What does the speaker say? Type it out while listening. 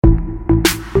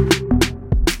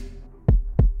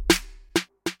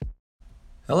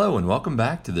Hello and welcome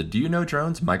back to the Do You Know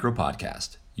Drones Micro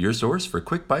Podcast, your source for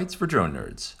quick bites for drone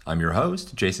nerds. I'm your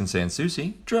host, Jason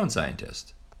Sansucci, drone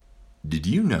scientist. Did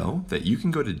you know that you can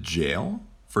go to jail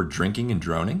for drinking and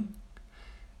droning?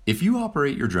 If you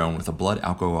operate your drone with a blood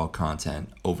alcohol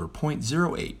content over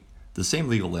 0.08, the same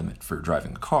legal limit for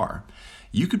driving a car,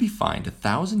 you could be fined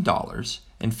 $1,000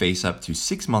 and face up to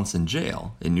 6 months in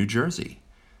jail in New Jersey.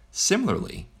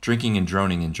 Similarly, drinking and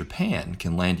droning in Japan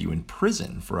can land you in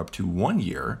prison for up to 1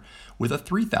 year with a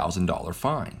 $3,000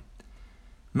 fine.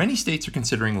 Many states are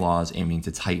considering laws aiming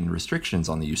to tighten restrictions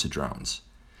on the use of drones.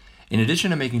 In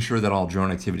addition to making sure that all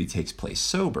drone activity takes place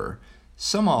sober,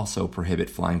 some also prohibit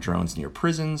flying drones near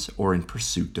prisons or in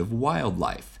pursuit of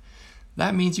wildlife.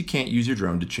 That means you can't use your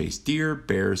drone to chase deer,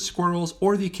 bears, squirrels,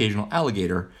 or the occasional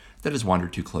alligator that has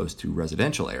wandered too close to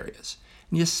residential areas.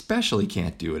 And you especially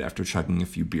can't do it after chugging a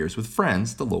few beers with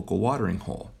friends at the local watering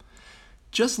hole.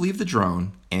 Just leave the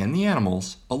drone and the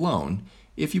animals alone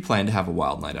if you plan to have a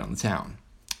wild night out in the town.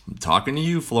 I'm talking to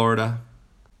you, Florida.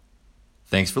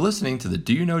 Thanks for listening to the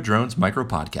Do You Know Drones Micro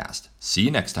Podcast. See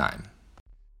you next time.